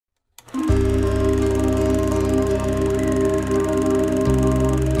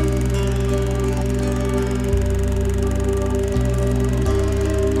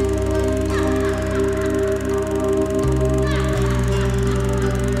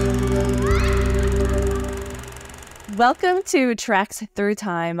Welcome to Tracks Through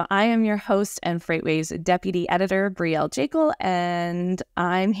Time. I am your host and FreightWaves deputy editor, Brielle Jekyll, and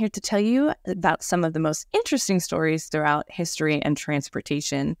I'm here to tell you about some of the most interesting stories throughout history and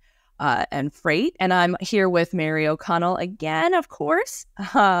transportation and freight. And I'm here with Mary O'Connell again, of course.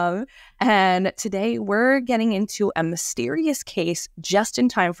 And today we're getting into a mysterious case just in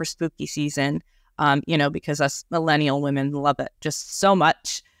time for spooky season, because us millennial women love it just so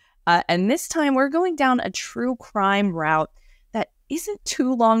much. And this time we're going down a true crime route that isn't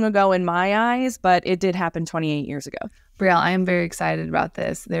too long ago in my eyes, but it did happen 28 years ago. Brielle, I am very excited about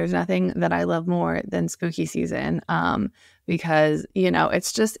this. There's nothing that I love more than spooky season because,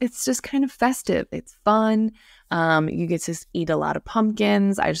 it's just kind of festive. It's fun. You get to eat a lot of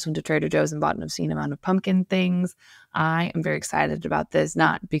pumpkins. I just went to Trader Joe's and bought an obscene amount of pumpkin things. I am very excited about this,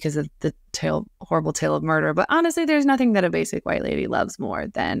 not because of the horrible tale of murder, but honestly, there's nothing that a basic white lady loves more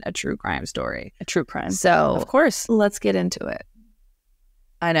than a true crime story. A true crime. So, of course, let's get into it.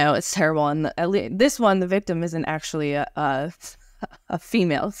 I know, it's terrible. And this one, the victim isn't actually a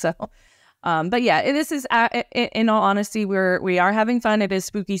female. So, but yeah, this is, in all honesty, we are having fun. It is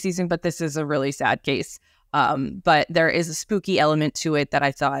spooky season, but this is a really sad case. But there is a spooky element to it that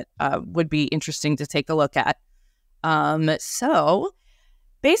I thought would be interesting to take a look at. So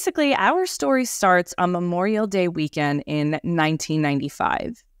basically, our story starts on Memorial Day weekend in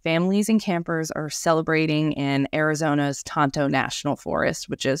 1995. Families and campers are celebrating in Arizona's Tonto National Forest,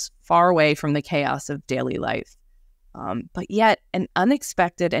 which is far away from the chaos of daily life. But yet, an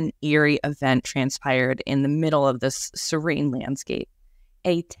unexpected and eerie event transpired in the middle of this serene landscape.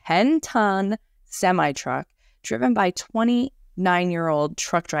 A 10-ton semi-truck driven by 29-year-old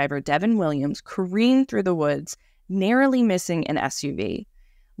truck driver Devin Williams careened through the woods, narrowly missing an SUV.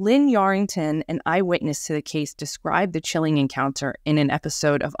 Lynn Yarrington, an eyewitness to the case, described the chilling encounter in an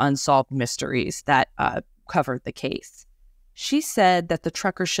episode of Unsolved Mysteries that covered the case. She said that the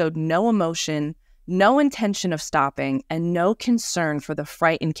trucker showed no emotion, no intention of stopping, and no concern for the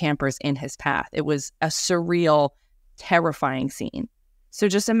frightened campers in his path. It was a surreal, terrifying scene. So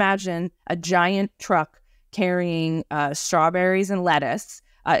just imagine a giant truck carrying strawberries and lettuce.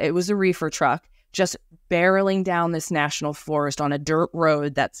 It was a reefer truck, just barreling down this national forest on a dirt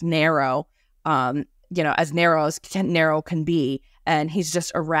road that's narrow, as narrow can be. And he's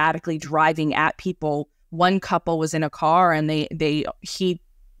just erratically driving at people. One couple was in a car and he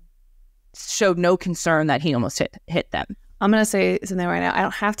showed no concern that he almost hit them. I'm going to say something right now. I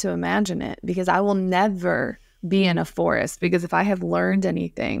don't have to imagine it because I will never be in a forest, because if I have learned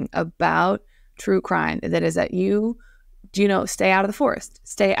anything about true crime, that is that stay out of the forest.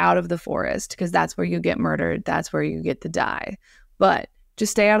 Stay out of the forest, because that's where you get murdered. That's where you get to die. But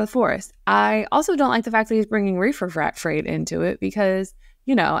just stay out of the forest. I also don't like the fact that he's bringing reefer freight into it because,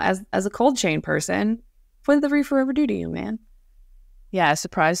 as a cold chain person, what did the reefer ever do to you, man? Yeah, I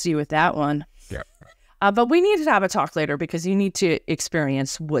surprised you with that one. Yeah. But we need to have a talk later because you need to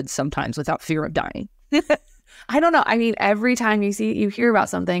experience woods sometimes without fear of dying. I don't know. I mean, every time you hear about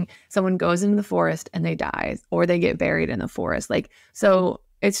something, someone goes into the forest and they die, or they get buried in the forest. So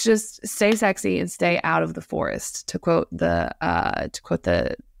it's just stay sexy and stay out of the forest. To quote the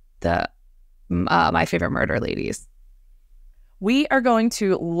My Favorite Murder ladies. We are going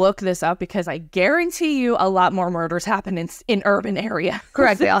to look this up because I guarantee you a lot more murders happen in urban area.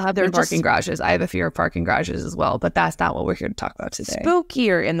 Correct. They all have their parking garages. I have a fear of parking garages as well, but that's not what we're here to talk about today.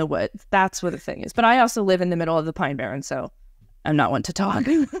 Spookier in the woods. That's what the thing is. But I also live in the middle of the Pine Barren, so I'm not one to talk.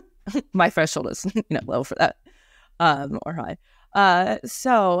 My threshold is low for that, or high.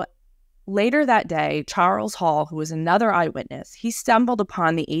 So later that day, Charles Hall, who was another eyewitness, he stumbled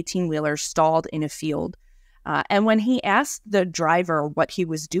upon the 18-wheeler stalled in a field. And when he asked the driver what he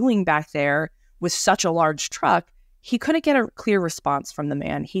was doing back there with such a large truck, he couldn't get a clear response from the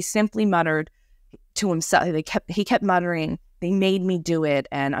man. He simply muttered to himself. He kept muttering, "They made me do it,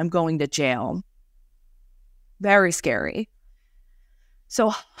 and I'm going to jail." Very scary.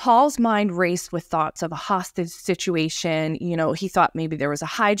 So Hall's mind raced with thoughts of a hostage situation. He thought maybe there was a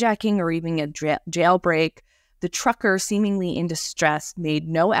hijacking or even a jailbreak. The trucker, seemingly in distress, made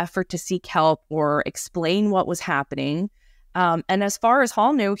no effort to seek help or explain what was happening. And as far as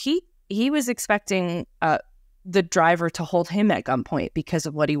Hall knew, he was expecting the driver to hold him at gunpoint because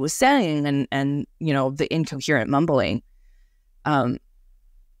of what he was saying and the incoherent mumbling. And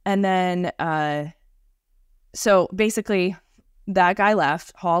then, so basically, that guy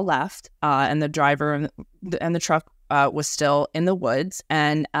left, Hall left, and the driver and the truck was still in the woods.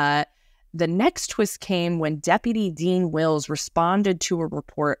 And the next twist came when Deputy Dean Wills responded to a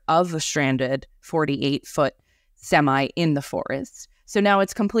report of a stranded 48-foot semi in the forest. So now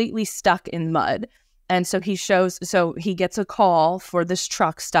it's completely stuck in mud. And so he gets a call for this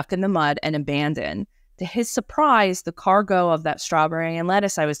truck stuck in the mud and abandoned. To his surprise, the cargo of that strawberry and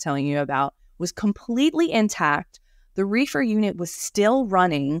lettuce I was telling you about was completely intact. The reefer unit was still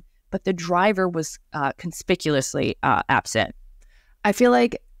running, but the driver was conspicuously absent. I feel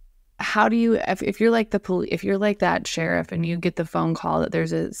like, how do you, if you're like if you're like that sheriff and you get the phone call that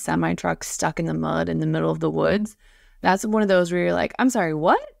there's a semi truck stuck in the mud in the middle of the woods, that's one of those where you're like, I'm sorry,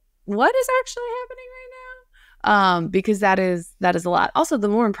 what is actually happening right now? Because that is a lot. Also, the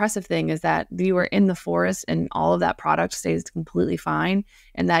more impressive thing is that you are in the forest and all of that product stays completely fine,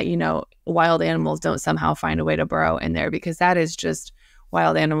 and that, you know, wild animals don't somehow find a way to burrow in there, because that is just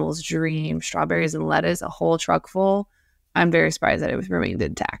wild animals' dream. Strawberries and lettuce, a whole truck full. I'm very surprised that it remained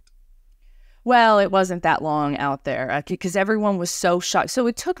intact. Well, it wasn't that long out there because everyone was so shocked. So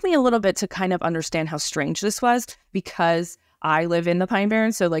it took me a little bit to kind of understand how strange this was, because I live in the Pine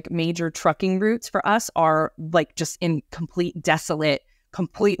Barrens. So like major trucking routes for us are like just in complete desolate,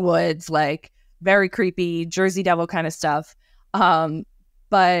 complete woods, like very creepy Jersey Devil kind of stuff.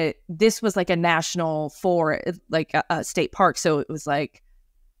 But this was like a national forest, like a state park. So it was like,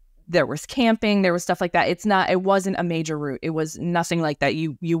 there was camping, there was stuff like that. It wasn't a major route. It was nothing like that.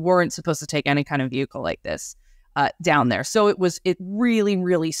 You weren't supposed to take any kind of vehicle like this down there. So it really,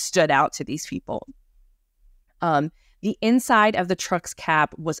 really stood out to these people. The inside of the truck's cab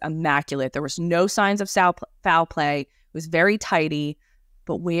was immaculate. There was no signs of foul play. It was very tidy,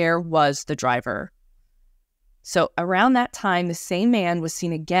 but where was the driver? So around that time, the same man was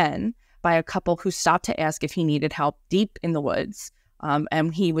seen again by a couple who stopped to ask if he needed help deep in the woods.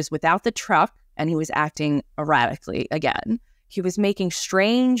 And he was without the truck, and he was acting erratically again. He was making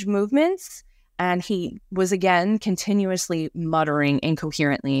strange movements, and he was again continuously muttering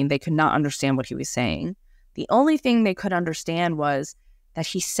incoherently. They could not understand what he was saying. The only thing they could understand was that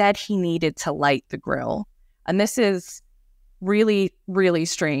he said he needed to light the grill. And this is really, really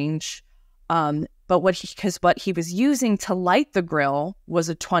strange. But what he was using to light the grill was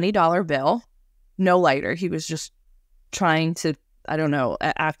a $20 bill, no lighter. He was just trying to, I don't know,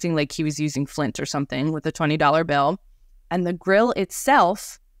 acting like he was using flint or something with a $20 bill. And the grill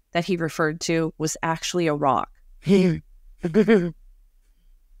itself that he referred to was actually a rock. Yeah.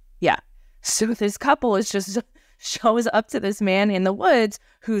 So this couple is just shows up to this man in the woods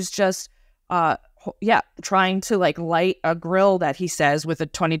who's just, trying to like light a grill that he says with a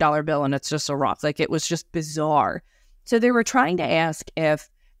 $20 bill, and it's just a rock. Like, it was just bizarre. So they were trying to ask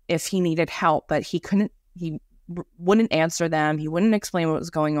if he needed help, but he wouldn't answer them. He wouldn't explain what was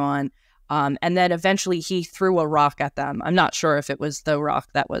going on. And then eventually he threw a rock at them. I'm not sure if it was the rock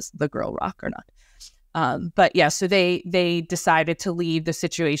that was the grill rock or not. But yeah, so they decided to leave the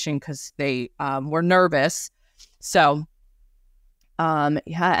situation because they were nervous. So, and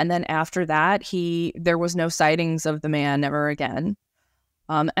then after that, there was no sightings of the man ever again.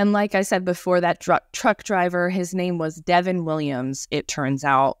 And like I said before, that truck driver, his name was Devin Williams. It turns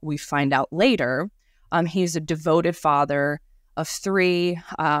out, we find out later, he's a devoted father of 3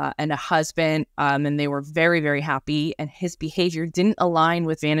 and a husband, and they were very, very happy, and his behavior didn't align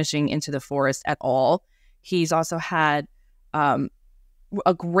with vanishing into the forest at all. He's also had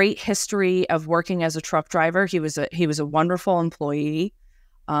a great history of working as a truck driver. He was a wonderful employee,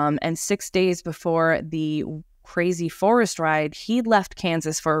 and 6 days before the crazy forest ride, he left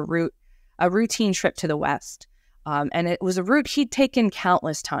Kansas for a routine trip to the west. And it was a route he'd taken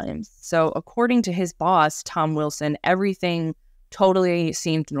countless times. So according to his boss, Tom Wilson, everything totally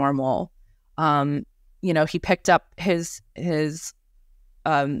seemed normal. He picked up his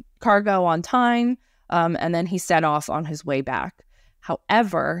cargo on time, and then he set off on his way back.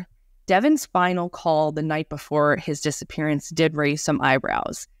 However, Devin's final call the night before his disappearance did raise some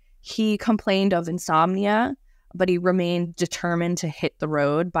eyebrows. He complained of insomnia, but he remained determined to hit the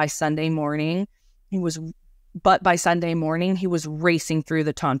road by Sunday morning. But by Sunday morning, he was racing through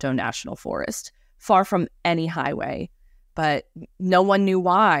the Tonto National Forest, far from any highway. But no one knew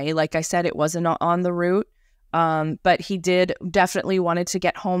why. Like I said, it wasn't on the route. But he definitely wanted to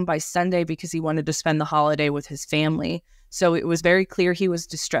get home by Sunday because he wanted to spend the holiday with his family. So it was very clear he was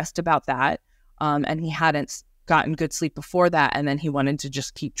distressed about that. And he hadn't gotten good sleep before that. And then he wanted to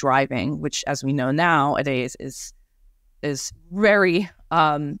just keep driving, which, as we know nowadays, is very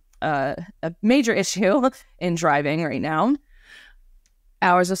a major issue in driving right now.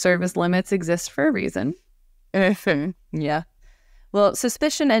 Hours of service limits exist for a reason. Yeah. Well,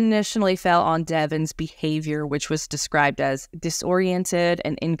 suspicion initially fell on Devin's behavior, which was described as disoriented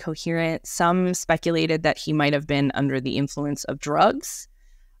and incoherent. Some speculated that he might have been under the influence of drugs.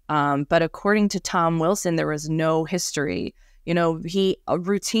 But according to Tom Wilson, there was no history. You know, he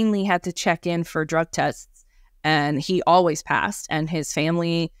routinely had to check in for drug tests, and he always passed. And his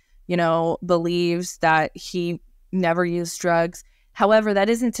family, you know, believes that he never used drugs. However, that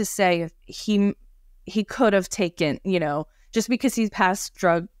isn't to say he could have taken, you know, just because he's passed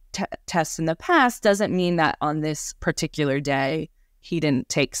drug tests in the past doesn't mean that on this particular day he didn't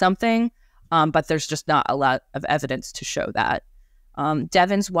take something. But there's just not a lot of evidence to show that.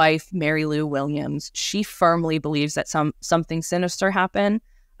 Devin's wife, Mary Lou Williams, she firmly believes that something sinister happened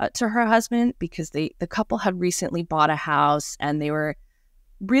to her husband, because the couple had recently bought a house and they were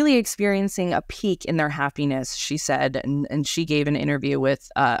really experiencing a peak in their happiness, she said. And she gave an interview with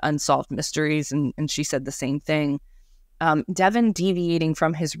Unsolved Mysteries, and she said the same thing. Devin deviating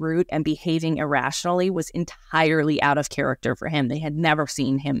from his route and behaving irrationally was entirely out of character for him. They had never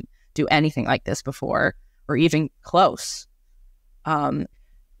seen him do anything like this before, or even close.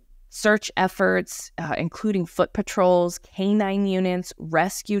 Search efforts, including foot patrols, canine units,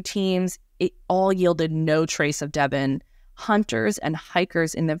 rescue teams, it all yielded no trace of Devin. Hunters and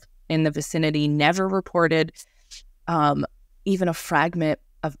hikers in the vicinity never reported even a fragment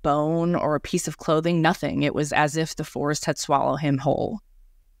of bone or a piece of clothing. Nothing. It was as if the forest had swallowed him whole.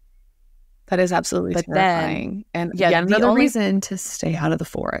 That is absolutely terrifying. And yet another reason to stay out of the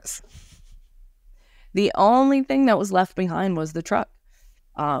forest. The only thing that was left behind was the truck.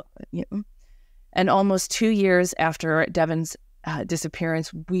 You know. And almost 2 years after Devin's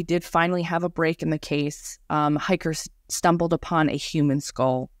disappearance, we did finally have a break in the case. Hikers stumbled upon a human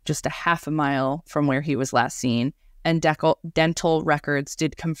skull just a half a mile from where he was last seen. And dental records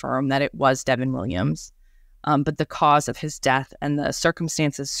did confirm that it was Devin Williams. But the cause of his death and the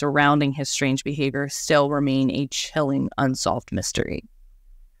circumstances surrounding his strange behavior still remain a chilling, unsolved mystery.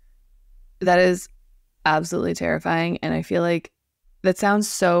 That is absolutely terrifying. And I feel like that sounds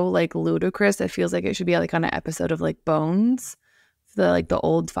so like ludicrous. It feels like it should be like on an episode of like Bones, the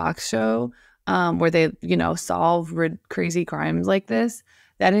old Fox show, where they, you know, solve crazy crimes like this.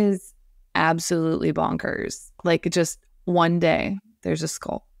 That is absolutely bonkers. Like, just one day there's a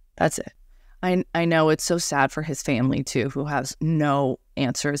skull. That's it. I know, it's so sad for his family too, who has no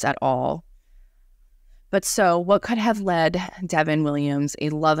answers at all. But so what could have led Devin Williams, a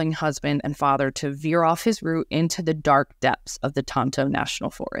loving husband and father, to veer off his route into the dark depths of the Tonto National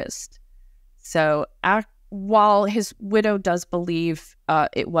Forest? So while his widow does believe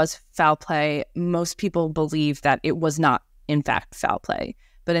it was foul play, most people believe that it was not, in fact, foul play,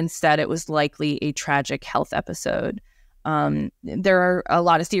 but instead it was likely a tragic health episode. There are a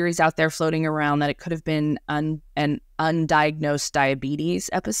lot of theories out there floating around that it could have been an undiagnosed diabetes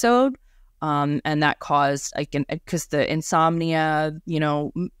episode. And that caused, because the insomnia, you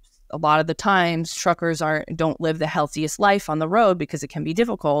know, a lot of the times truckers don't live the healthiest life on the road because it can be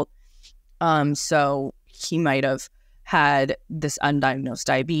difficult. So he might have had this undiagnosed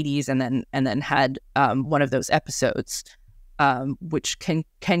diabetes and then had one of those episodes, which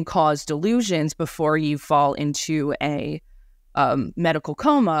can cause delusions before you fall into a medical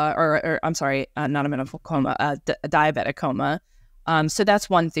coma, or I'm sorry, not a medical coma, a diabetic coma. So that's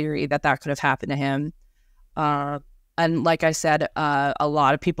one theory that could have happened to him. And like I said, a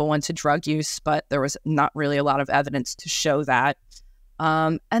lot of people went to drug use, but there was not really a lot of evidence to show that.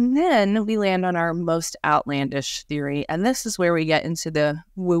 And then we land on our most outlandish theory, and this is where we get into the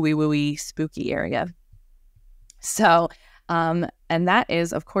wooey spooky area. So, and that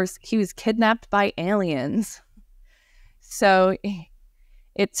is, of course, he was kidnapped by aliens. So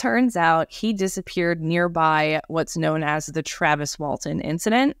it turns out he disappeared nearby what's known as the Travis Walton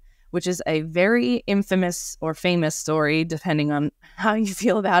incident, which is a very infamous or famous story, depending on how you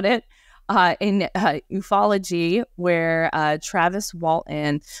feel about it, in ufology, where Travis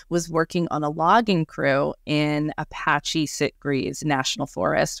Walton was working on a logging crew in Apache Sitgreaves National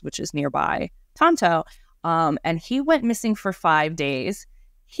Forest, which is nearby Tonto, and he went missing for 5 days.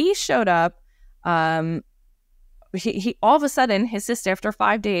 He showed up. He all of a sudden, his sister, after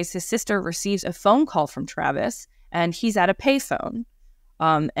 5 days, his sister receives a phone call from Travis, and he's at a payphone.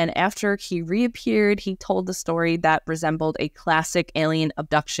 And after he reappeared, he told the story that resembled a classic alien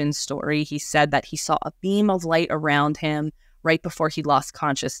abduction story. He said that he saw a beam of light around him right before he lost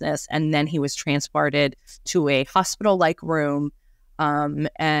consciousness, and then he was transported to a hospital-like room,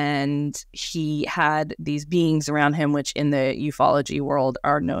 and he had these beings around him, which in the ufology world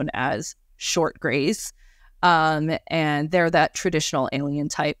are known as short grays. And they're that traditional alien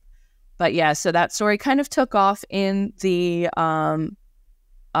type. But yeah, so that story kind of took off in the,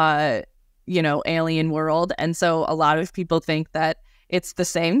 alien world. And so a lot of people think that it's the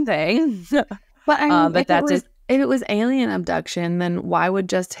same thing. But I mean, if it was alien abduction, then why would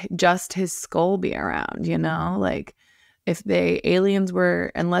just his skull be around, you know? Like, if aliens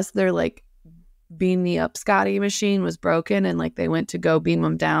were, unless they're like beam me up Scotty machine was broken and like they went to go beam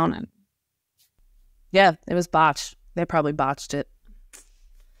them down. And yeah, it was botched. They probably botched it.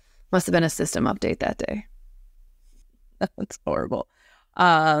 Must have been a system update that day. That's horrible.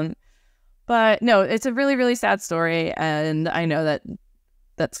 But no, it's a really, really sad story. And I know that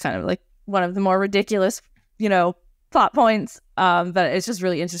that's kind of like one of the more ridiculous, plot points. But it's just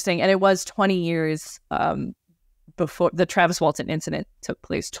really interesting. And it was 20 years before the Travis Walton incident took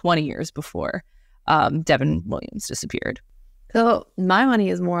place, 20 years before Devin Williams disappeared. So my money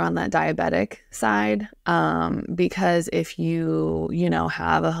is more on that diabetic side, because if you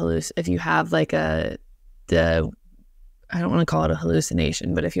have if you have like I don't want to call it a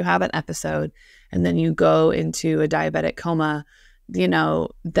hallucination, but if you have an episode and then you go into a diabetic coma,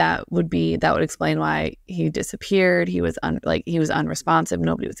 that would explain why he disappeared. He was unresponsive.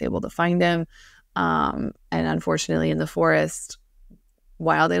 Nobody was able to find him. And unfortunately in the forest,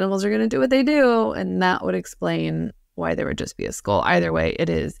 wild animals are going to do what they do. And that would explain why there would just be a skull. Either way, it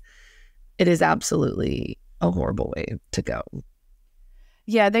is absolutely a horrible way to go.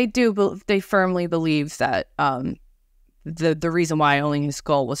 Yeah, they do. They firmly believe that the reason why only his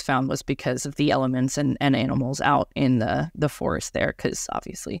skull was found was because of the elements and animals out in the forest there, because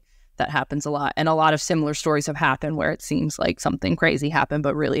obviously that happens a lot. And a lot of similar stories have happened where it seems like something crazy happened,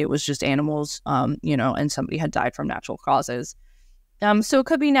 but really it was just animals, and somebody had died from natural causes. So it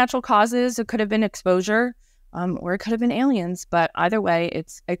could be natural causes, it could have been exposure, or it could have been aliens. But either way,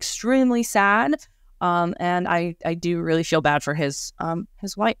 it's extremely sad. And I do really feel bad for his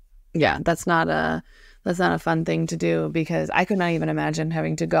wife. Yeah, that's not a fun thing to do, because I could not even imagine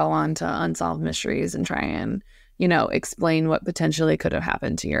having to go on to Unsolved Mysteries and try and, explain what potentially could have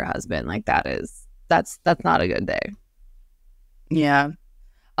happened to your husband. Like that's not a good day. Yeah.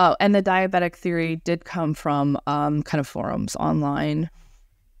 Oh, and the diabetic theory did come from kind of forums online.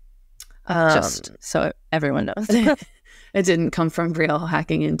 Just so everyone knows. It didn't come from real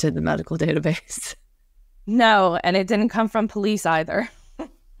hacking into the medical database. No, and it didn't come from police either.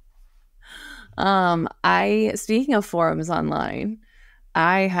 Speaking of forums online,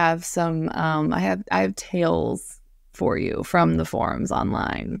 I have some I have tales for you from the forums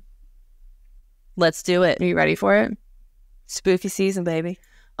online. Let's do it. Are you ready for it? Spooky season, baby.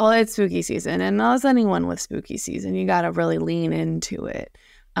 Oh, it's spooky season, and as anyone with spooky season, you got to really lean into it.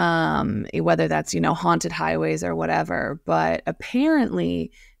 Whether that's haunted highways or whatever. But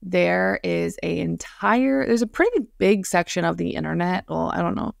apparently there's a pretty big section of the internet. Well, I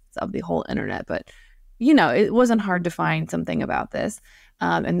don't know if it's of the whole internet, but it wasn't hard to find something about this.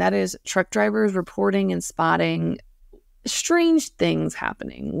 And that is truck drivers reporting and spotting strange things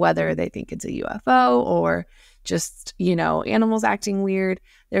happening, whether they think it's a UFO or just, animals acting weird.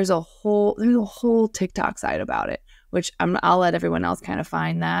 There's a whole TikTok site about it, which I'll let everyone else kind of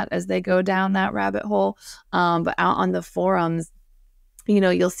find that as they go down that rabbit hole. But out on the forums,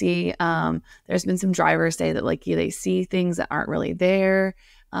 you'll see there's been some drivers say that they see things that aren't really there.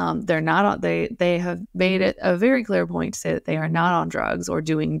 They're not. They have made it a very clear point to say that they are not on drugs or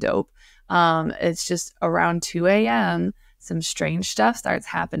doing dope. It's just around 2 a.m. some strange stuff starts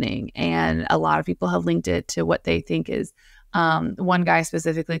happening, and a lot of people have linked it to what they think is. One guy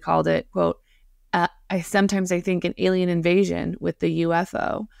specifically called it, quote, I sometimes think an alien invasion with the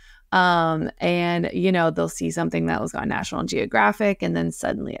UFO. And they'll see something that was on National Geographic, and then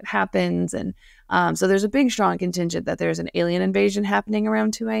suddenly it happens. And so there's a big, strong contingent that there's an alien invasion happening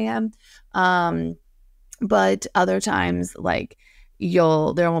around 2 a.m. But other times,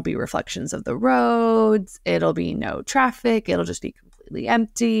 there won't be reflections of the roads. It'll be no traffic. It'll just be completely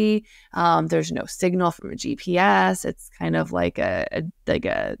empty. There's no signal from a GPS. It's kind of like a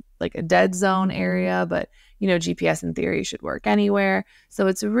dead zone area, but GPS in theory should work anywhere. So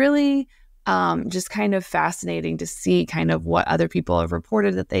it's really just kind of fascinating to see kind of what other people have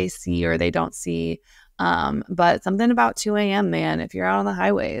reported that they see or they don't see. But something about 2 a.m., man, if you're out on the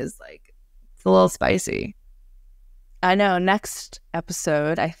highway is it's a little spicy. I know. Next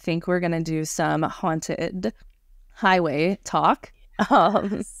episode, I think we're going to do some haunted highway talk.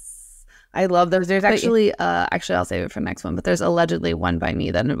 I love those. There's actually I'll save it for next one, but there's allegedly one by me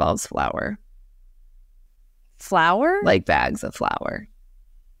that involves flour. Flour? Like bags of flour.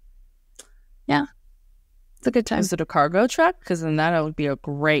 Yeah. It's a good time. Is it a cargo truck? Because then that would be a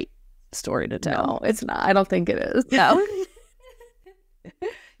great story to tell. No, it's not. I don't think it is. No.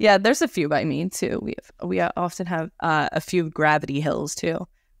 Yeah, there's a few by me too. We often have a few gravity hills too,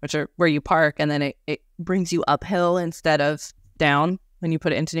 which are where you park and then it brings you uphill instead of down when you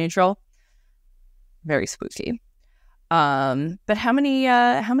put it into neutral. Very spooky. But how many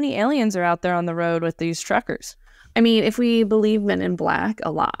aliens are out there on the road with these truckers? I mean, if we believe Men in Black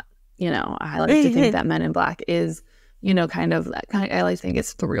a lot, I like to think that Men in Black is, I like to think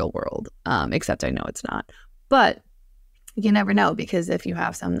it's the real world, except I know it's not. But you never know, because if you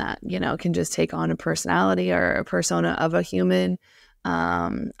have some that, can just take on a personality or a persona of a human, I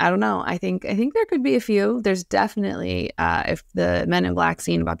don't know. I think there could be a few. There's definitely, if the Men in Black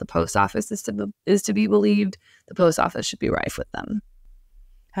scene about the post office is to be believed, the post office should be rife with them.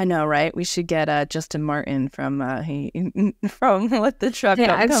 I know, right? We should get Justin Martin from Let the Truck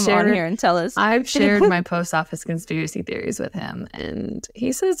come on here and tell us. I've shared my post office conspiracy theories with him, and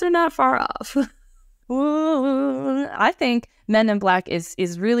he says they're not far off. Ooh, I think Men in Black is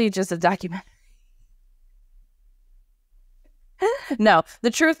really just a documentary. No,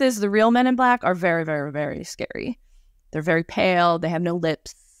 the truth is the real Men in Black are very, very, very scary. They're very pale. They have no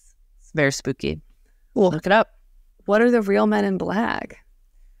lips. It's very spooky. Well, look it up. What are the real Men in Black?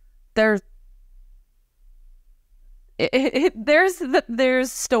 There's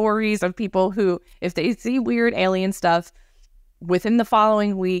stories of people who, if they see weird alien stuff, within the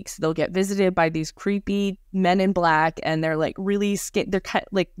following weeks they'll get visited by these creepy Men in Black, and they're like really they're kind of,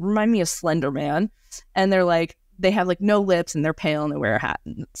 like, remind me of Slender Man, and they're like, they have like no lips and they're pale and they wear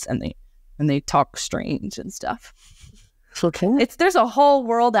hats and they talk strange and stuff. Okay. There's a whole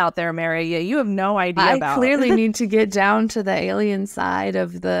world out there, Mary. You have no idea about. I clearly need to get down to the alien side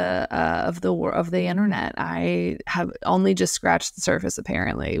of the internet. I have only just scratched the surface,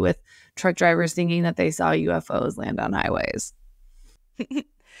 apparently, with truck drivers thinking that they saw UFOs land on highways.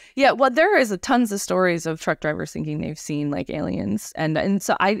 Yeah, well, there is tons of stories of truck drivers thinking they've seen like aliens, and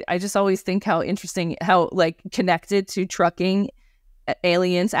so I just always think how interesting, how like connected to trucking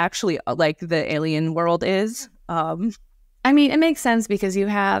aliens actually, like the alien world is. I mean, it makes sense because you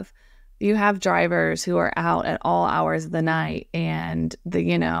have drivers who are out at all hours of the night, and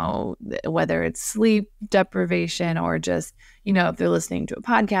whether it's sleep deprivation or just, if they're listening to a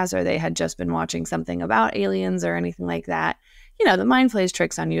podcast or they had just been watching something about aliens or anything like that, the mind plays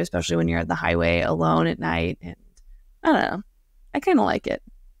tricks on you, especially when you're at the highway alone at night. And I don't know. I kind of like it.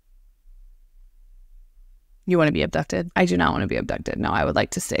 You want to be abducted? I do not want to be abducted. No, I would like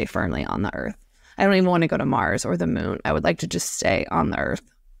to stay firmly on the Earth. I don't even want to go to Mars or the moon. I would like to just stay on the Earth.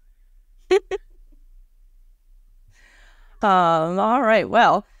 All right.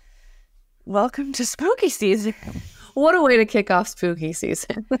 Well, welcome to spooky season. What a way to kick off spooky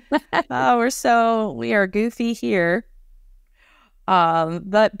season. We are goofy here.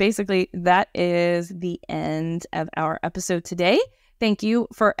 But basically that is the end of our episode today. Thank you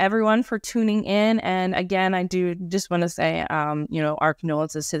for everyone for tuning in. And again, I do just want to say, our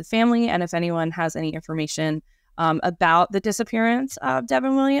condolences to the family. And if anyone has any information about the disappearance of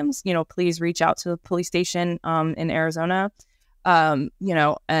Devin Williams, please reach out to the police station in Arizona, and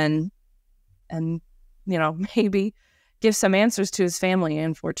maybe give some answers to his family,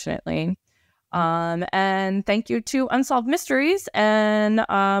 unfortunately. And thank you to Unsolved Mysteries and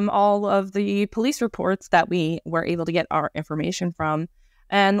all of the police reports that we were able to get our information from.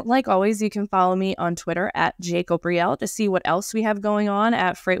 And like always, you can follow me on Twitter at @JacoBrielle to see what else we have going on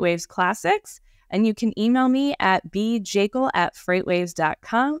at FreightWaves Classics. And you can email me at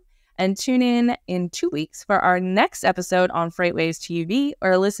bjakel@freightwaves.com. And tune in 2 weeks for our next episode on FreightWaves TV,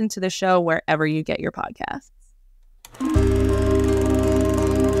 or listen to the show wherever you get your podcasts.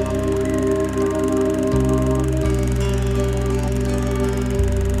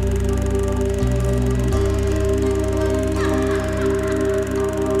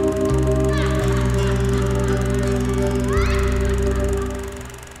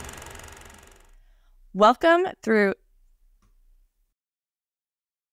 Welcome through